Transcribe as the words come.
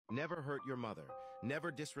Never hurt your mother.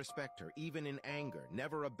 Never disrespect her, even in anger.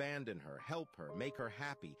 Never abandon her. Help her. Make her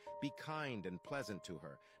happy. Be kind and pleasant to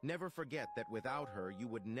her. Never forget that without her, you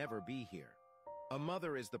would never be here. A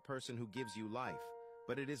mother is the person who gives you life,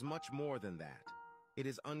 but it is much more than that. It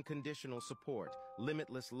is unconditional support,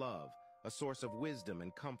 limitless love, a source of wisdom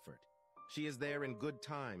and comfort. She is there in good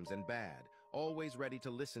times and bad, always ready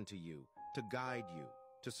to listen to you, to guide you,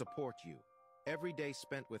 to support you. Every day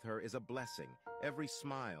spent with her is a blessing. Every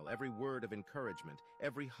smile, every word of encouragement,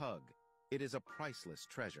 every hug. It is a priceless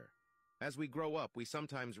treasure. As we grow up, we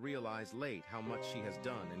sometimes realize late how much she has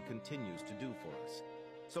done and continues to do for us.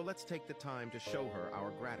 So let's take the time to show her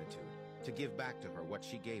our gratitude, to give back to her what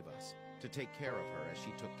she gave us, to take care of her as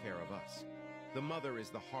she took care of us. The mother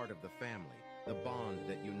is the heart of the family, the bond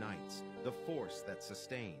that unites, the force that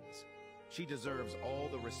sustains. She deserves all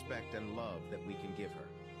the respect and love that we can give her.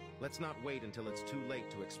 Let's not wait until it's too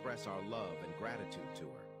late to express our love and gratitude to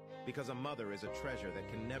her, because a mother is a treasure that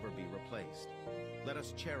can never be replaced. Let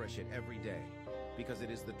us cherish it every day, because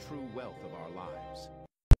it is the true wealth of our lives.